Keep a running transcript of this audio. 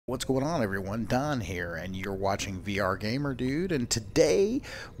What's going on, everyone? Don here, and you're watching VR Gamer Dude, and today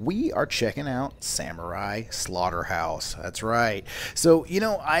we are checking out Samurai Slaughterhouse. That's right. So,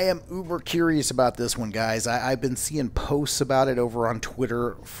 I am uber curious about this one, guys. I've been seeing posts about it over on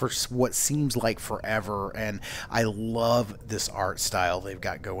Twitter for what seems like forever, and I love this art style they've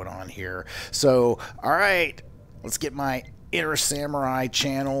got going on here. So, all right, let's get my inner samurai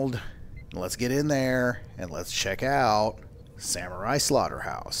channeled. Let's get in there, and let's check out Samurai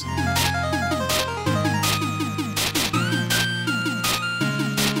Slaughterhouse.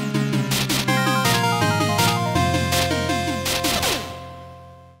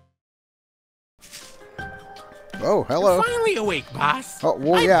 Oh, hello. You're finally awake, boss. Oh,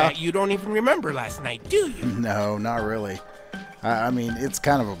 well, I yeah. bet you don't even remember last night, do you? No, not really. I mean, it's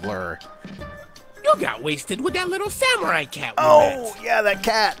kind of a blur. You got wasted with that little samurai cat we Oh, met. yeah, that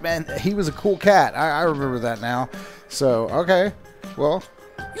cat, man. He was a cool cat. I remember that now. So, okay. Well,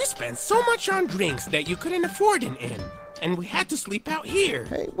 You spent so much on drinks that you couldn't afford an inn, and we had to sleep out here.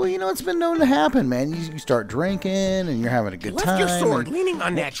 hey, well, it's been known to happen, man. You start drinking, and you're having a good Left time. your sword and... leaning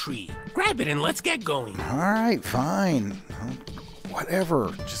on that tree. Grab it and let's get going. All right, fine.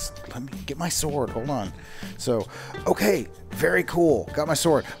 Whatever. Just let me get my sword. Hold on. So, okay, very cool. Got my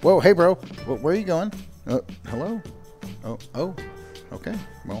sword. Whoa, hey, bro. Where are you going? Hello? Oh, okay.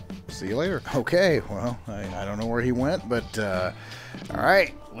 Well, see you later. Okay, well, I don't know where he went, but, all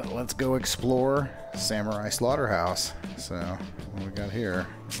right. Let's go explore Samurai Slaughterhouse. So, what we got here?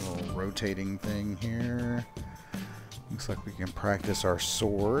 A little rotating thing here. Looks like we can practice our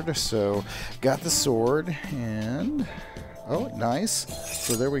sword. So, got the sword, and... oh, nice.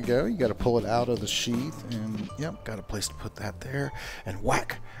 So there we go. You got to pull it out of the sheath, and yep, got a place to put that there, and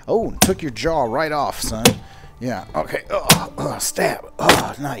whack. Oh, took your jaw right off, son. Yeah, okay. Stab.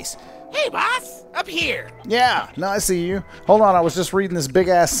 Oh, nice. Hey, boss, up here. Yeah, no, I see you. Hold on, I was just reading this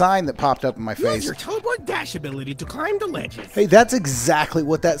big-ass sign that popped up in my Use face. your teleport dash ability to climb the ledges. Hey, that's exactly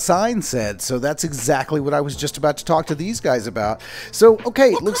what that sign said. So that's exactly what I was just about to talk to these guys about. So,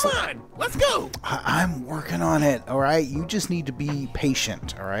 okay, Well, looks come like... on, let's go. I'm working on it, all right? You just need to be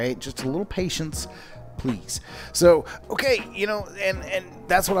patient, all right? Just a little patience, please. So, okay, and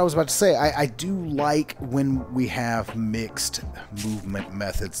that's what I was about to say. I do like when we have mixed movement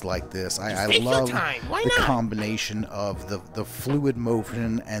methods like this. I Take your love time. Why the not? combination of the fluid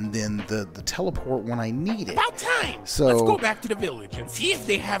motion and then the teleport when I need it. About time. So- Let's go back to the village and see if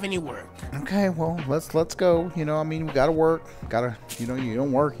they have any work. Okay, well, let's go. We gotta work. You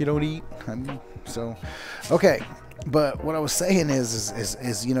don't work, you don't eat. So, okay. But what I was saying is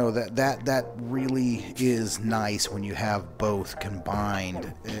that really is nice when you have both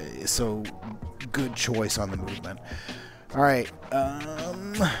combined. So, good choice on the movement. All right.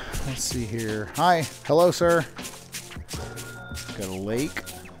 Let's see here. Hi, hello, sir. Got a lake.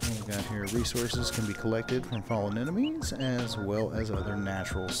 We got here resources can be collected from fallen enemies as well as other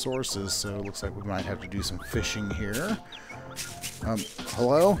natural sources. So it looks like we might have to do some fishing here.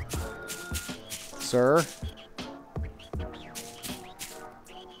 Hello, sir.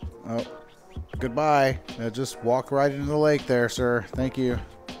 Oh, goodbye. Just walk right into the lake there, sir. Thank you.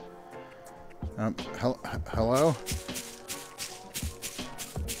 Hello?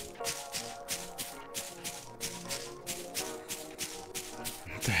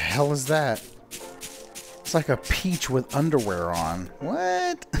 What the hell is that? It's like a peach with underwear on.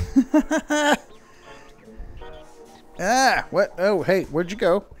 What? What? Oh, hey, where'd you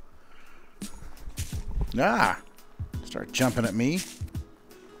go? Start jumping at me.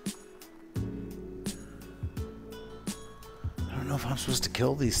 I don't know if I'm supposed to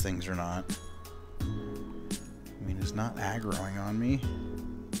kill these things or not. I mean, it's not aggroing on me.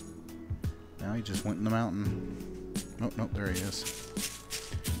 Now he just went in the mountain. Nope, there he is.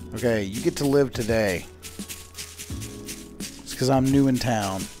 Okay, you get to live today. It's because I'm new in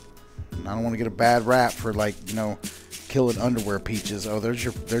town. And I don't want to get a bad rap for, killing underwear peaches. Oh, there's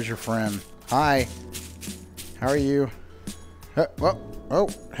your friend. Hi. How are you? Oh,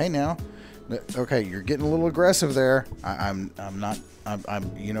 hey now. Okay, you're getting a little aggressive there. I'm not.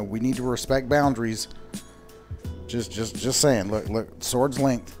 We need to respect boundaries. Just saying. Look. Sword's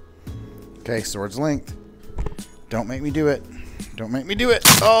length. Okay, sword's length. Don't make me do it. Don't make me do it.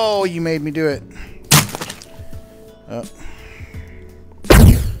 Oh, you made me do it.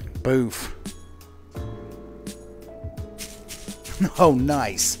 Boof. Oh,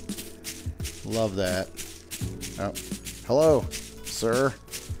 nice. Love that. Oh, hello, sir.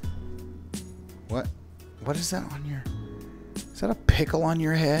 What is that on your... Is that a pickle on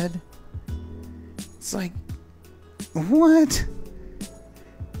your head? It's like... What?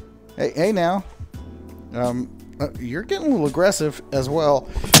 Hey now. You're getting a little aggressive as well.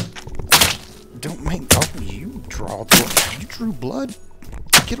 don't make... Oh, you draw blood. You drew blood?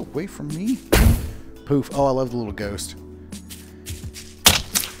 Get away from me. Poof. Oh, I love the little ghost.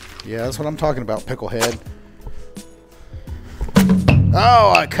 Yeah, that's what I'm talking about, Picklehead.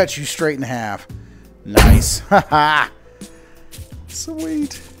 Oh, I cut you straight in half. Nice. Haha.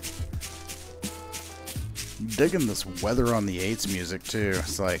 Sweet. Digging this Weather on the 8s music, too.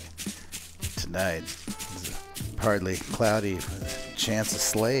 It's like, tonight is partly cloudy with a chance of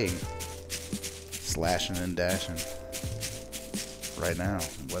slaying. Slashing and dashing. Right now,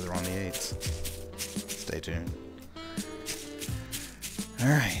 Weather on the 8s. Stay tuned.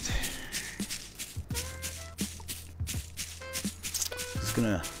 Alright. Just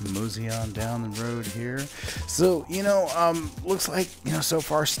gonna mosey on down the road here. So, you know, looks like, you know, so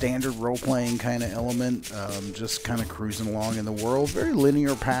far standard role-playing kind of element. Just kind of cruising along in the world. Very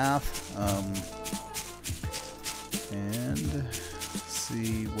linear path. And let's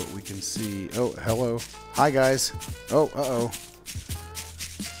see what we can see. Oh, hello. Hi, guys. Oh, uh-oh.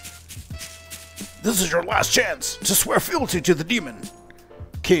 This is your last chance to swear fealty to the demon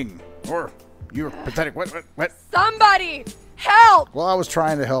king, or you're pathetic. What? Somebody help! Well, I was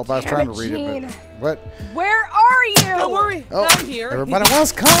trying to help. I was trying to read Gene. it, but what? Where are you? Don't worry, Oh, I'm here. everybody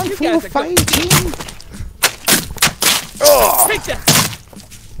wants kung You fu guys are fighting. Oh, Take that!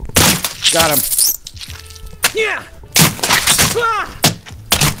 got him. Yeah! Ah!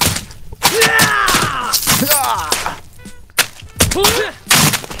 Yeah! Ah!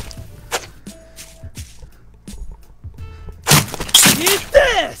 Eat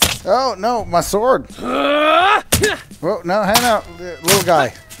this! Oh no, my sword. Ah! Oh no, hang out, little guy.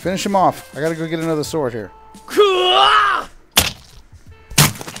 Finish him off. I gotta go get another sword here. Ah!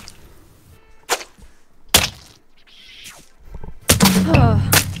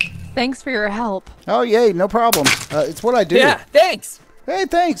 Thanks for your help. Oh yay, no problem. It's what I do. Yeah, thanks! Hey,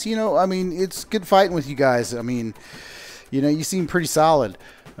 thanks. You know, I mean, it's good fighting with you guys. I mean, you know, you seem pretty solid.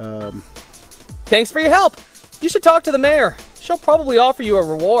 Thanks for your help. You should talk to the mayor. She'll probably offer you a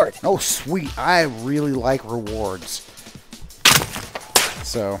reward. Oh, sweet. I really like rewards.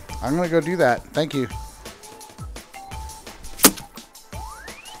 So, I'm going to go do that. Thank you.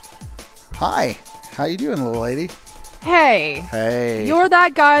 Hi. How you doing, little lady? Hey. Hey. You're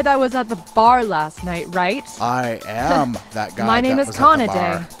that guy that was at the bar last night, right? I am that guy. My name that is was at the Kanade.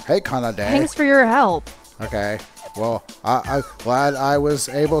 bar. Hey, Kanade. Thanks for your help. Okay. Well, I'm glad I was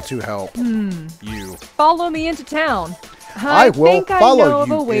able to help you. Follow me into town. I will think follow I know of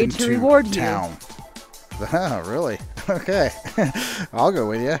you a way into to reward town. Oh, really? Okay. I'll go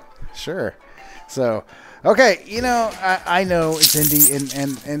with you. Sure. So, okay, you know, I know it's indie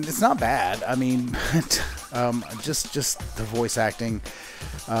and it's not bad. I mean, just the voice acting.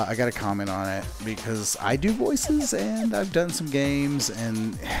 I got to comment on it because I do voices and I've done some games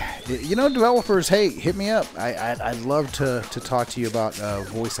and you know, developers, hey, hit me up. I'd love to talk to you about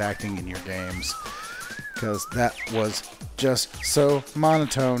voice acting in your games because that was just so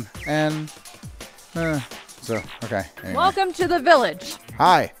monotone and so okay. Anyway. Welcome to the village.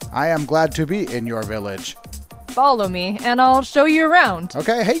 Hi, I am glad to be in your village. Follow me and I'll show you around.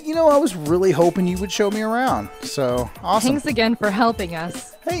 Okay, hey, you know, I was really hoping you would show me around. So, awesome. Thanks again for helping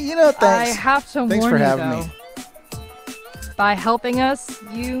us. Hey, you know, thanks. I have to Thanks warn for you, having though. me. By helping us,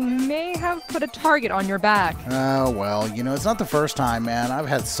 you may have put a target on your back. Oh, well, you know, it's not the first time, man. I've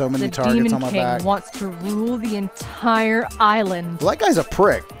had so many The targets Demon on my King back. wants to rule the entire island. Well, that guy's a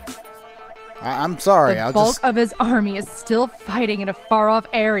prick. I'm sorry. The I'll bulk just... of his army is still fighting in a far-off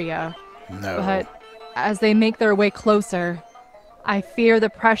area. No. But as they make their way closer, I fear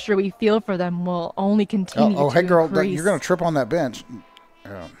the pressure we feel for them will only continue to hey, girl, increase. you're going to trip on that bench.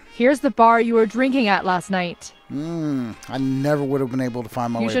 Oh. Here's the bar you were drinking at last night. I never would have been able to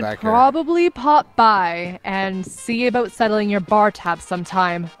find my You way should back here. probably pop by and see about settling your bar tab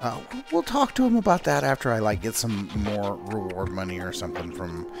sometime. We'll talk to him about that after I like get some more reward money or something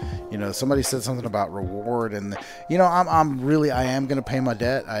from, you know, somebody said something about reward and, you know, I am going to pay my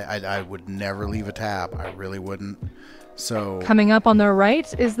debt. I would never leave a tab. I really wouldn't. So. Coming up on the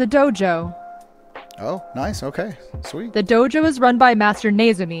right is the dojo. Oh, nice. Okay. Sweet. The dojo is run by Master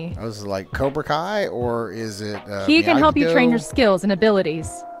Nezumi. Oh, is it like Cobra Kai or is it He can help you train your Miyagi-Do? skills and abilities.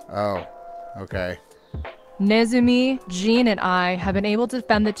 Oh, okay. Nezumi, Jean, and I have been able to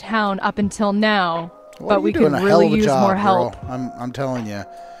defend the town up until now, Well, but you're we doing could a hell really of a use job, more help. girl. I'm telling you.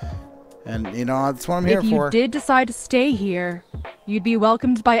 And, you know, that's what I'm here If you for. did decide to stay here, you'd be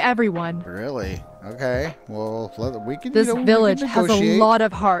welcomed by everyone. Really? Okay. Well, we can. This you know, we can village has a negotiate. lot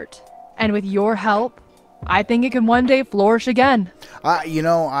of heart, and with your help, I think it can one day flourish again. You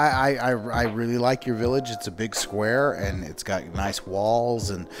know, I really like your village. It's a big square, and it's got nice walls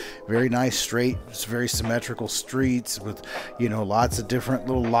and very nice straight, very symmetrical streets with, you know, lots of different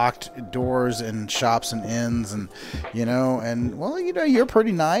little locked doors and shops and inns, and, you know, and, well, you know, you're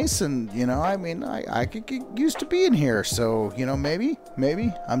pretty nice, and, you know, I mean, I could get used to being here, so, you know, maybe,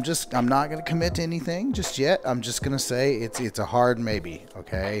 I'm not going to commit to anything just yet. I'm just going to say it's a hard maybe,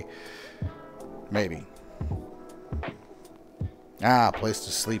 okay? Maybe. Ah, place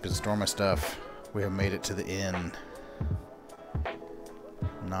to sleep and store my stuff. We have made it to the inn.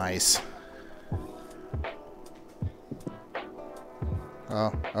 Nice.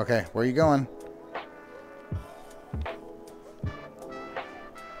 Oh, okay. Where are you going?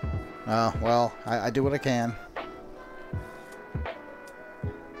 Oh, well, I do what I can.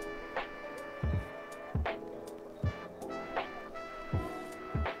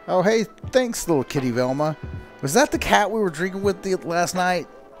 Oh, hey, thanks, little kitty Velma. Was that the cat we were drinking with last night?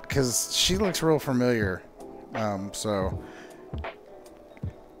 Because she looks real familiar.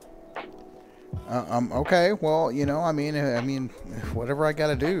 Okay, well, you know, I mean, whatever I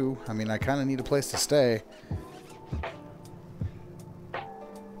gotta do. I mean, I kind of need a place to stay.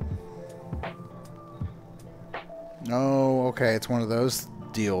 Oh, okay, it's one of those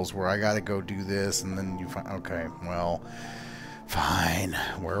deals where I gotta go do this, and then you find. Okay, well, fine.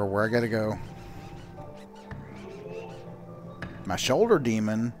 Where I gotta go? My shoulder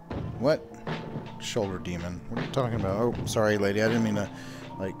demon? What? Shoulder demon? What are you talking about? Oh, sorry, lady. I didn't mean to,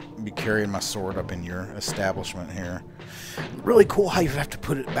 like, be carrying my sword up in your establishment here. Really cool how you have to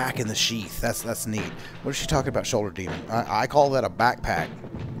put it back in the sheath. That's neat. What is she talking about, shoulder demon? I call that a backpack,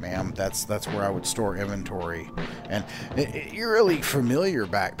 ma'am. That's where I would store inventory. And you're really familiar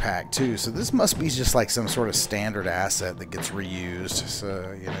backpack, too. So this must be just like some sort of standard asset that gets reused.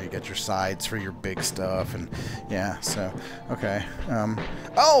 So, you know, you got your sides for your big stuff. And, yeah, so, okay.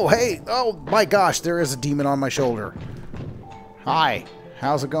 Oh, hey! Oh, my gosh, there is a demon on my shoulder. Hi.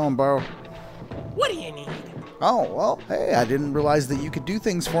 How's it going, Bo? What do you need? Oh, well, hey, I didn't realize that you could do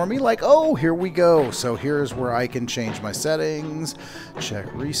things for me. Like, oh, here we go. So here's where I can change my settings,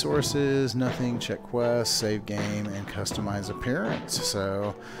 check resources, nothing, check quests, save game, and customize appearance.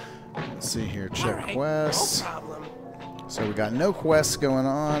 So let's see here, check quests. No problem. So we got no quests going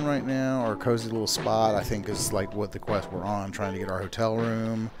on right now. Our cozy little spot, I think, is like what the quest we're on, trying to get our hotel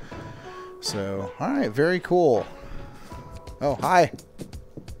room. So, all right, very cool. Oh, hi.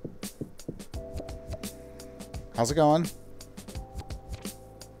 How's it going?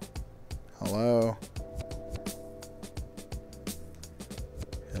 Hello?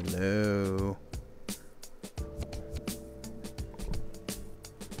 Hello?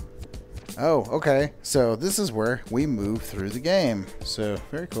 Oh, okay. So this is where we move through the game. So,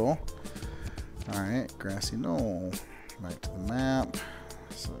 very cool. Alright, grassy knoll. Back to the map.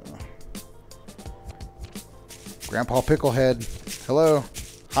 So, Grandpa Picklehead. Hello.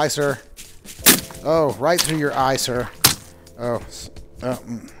 Hi, sir. Oh, right through your eye, sir. Oh,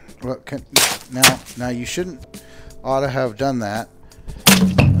 well, now you shouldn't ought to have done that.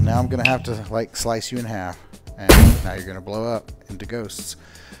 And now I'm gonna have to like slice you in half, and now you're gonna blow up into ghosts.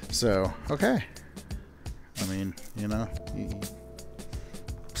 So, okay. I mean, you know,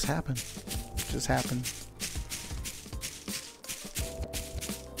 just happened. Just happened.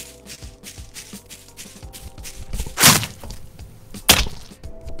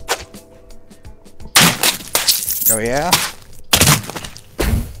 Oh, yeah?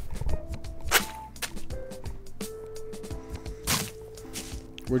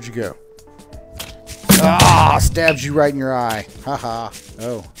 Where'd you go? Ah, stabbed you right in your eye. Haha.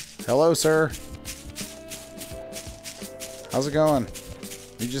 Oh, hello, sir. How's it going?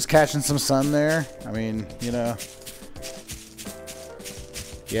 You just catching some sun there? I mean, you know.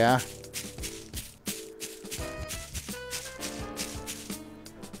 Yeah.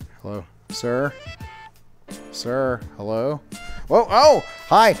 Hello, sir. Sir, hello. Whoa! Oh,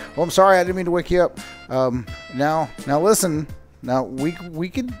 hi. Well, I'm sorry, I didn't mean to wake you up. Now listen. Now we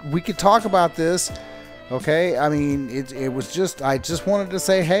could talk about this, okay? I mean, it was just I just wanted to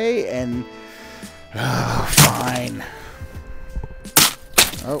say hey, and fine.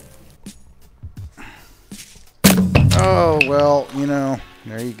 Oh well, you know,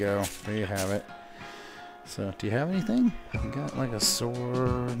 there you go. There you have it. So, do you have anything? You got like a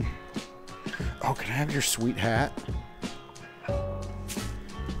sword. Oh, can I have your sweet hat?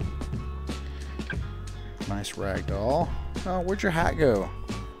 Nice ragdoll. Oh, where'd your hat go?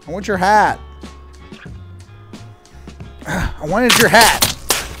 I want your hat. I wanted your hat.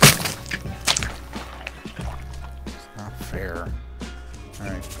 It's not fair.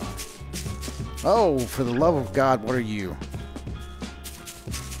 Alright, fine. Oh, for the love of God, what are you?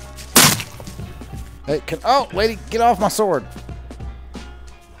 Hey, oh, lady, get off my sword.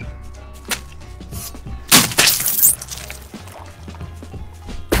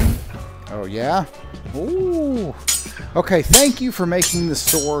 Oh, yeah? Ooh. Okay, thank you for making the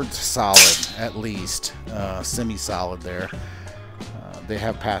swords solid, at least. Semi-solid there. They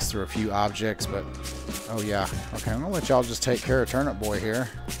have passed through a few objects, but... Oh, yeah. Okay, I'm going to let y'all just take care of Turnip Boy here.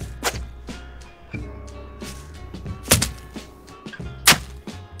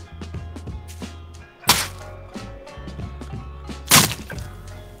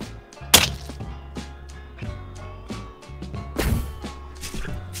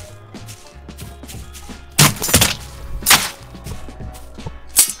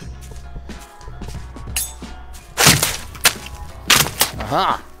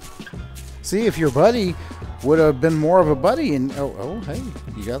 Aha! See, if your buddy would have been more of a buddy and... Oh, hey,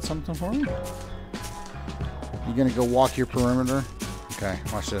 you got something for me? You gonna go walk your perimeter? Okay,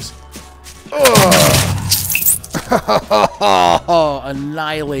 watch this. Oh,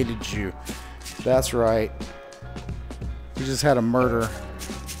 annihilated you. That's right. You just had a murder.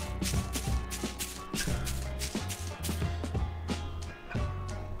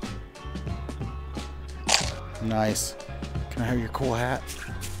 Nice. Can I have your cool hat?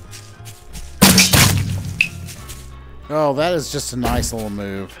 Oh, that is just a nice little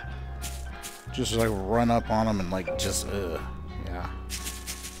move. Just like run up on them and like just, yeah.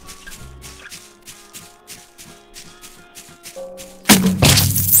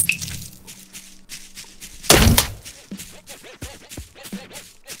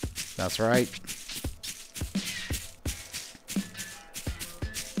 That's right.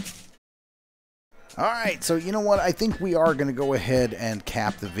 Alright, so you know what? I think we are going to go ahead and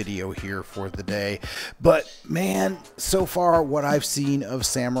cap the video here for the day. But, man, so far what I've seen of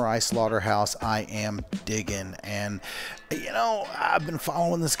Samurai Slaughterhouse, I am digging. And, you know, I've been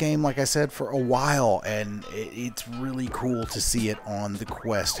following this game, like I said, for a while. And it's really cool to see it on the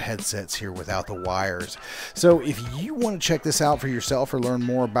Quest headsets here without the wires. So if you want to check this out for yourself or learn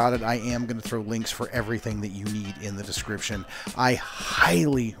more about it, I am going to throw links for everything that you need in the description. I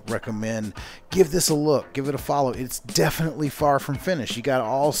highly recommend give this a look, give it a follow. It's definitely far from finished. You got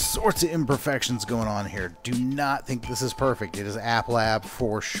all sorts of imperfections going on here. Do not think this is perfect. It is App Lab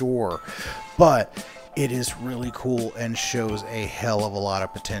for sure, but it is really cool and shows a hell of a lot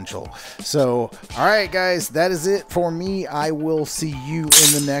of potential. So, all right, guys, that is it for me. I will see you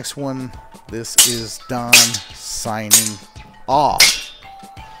in the next one. This is Don signing off.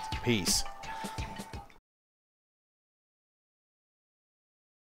 Peace.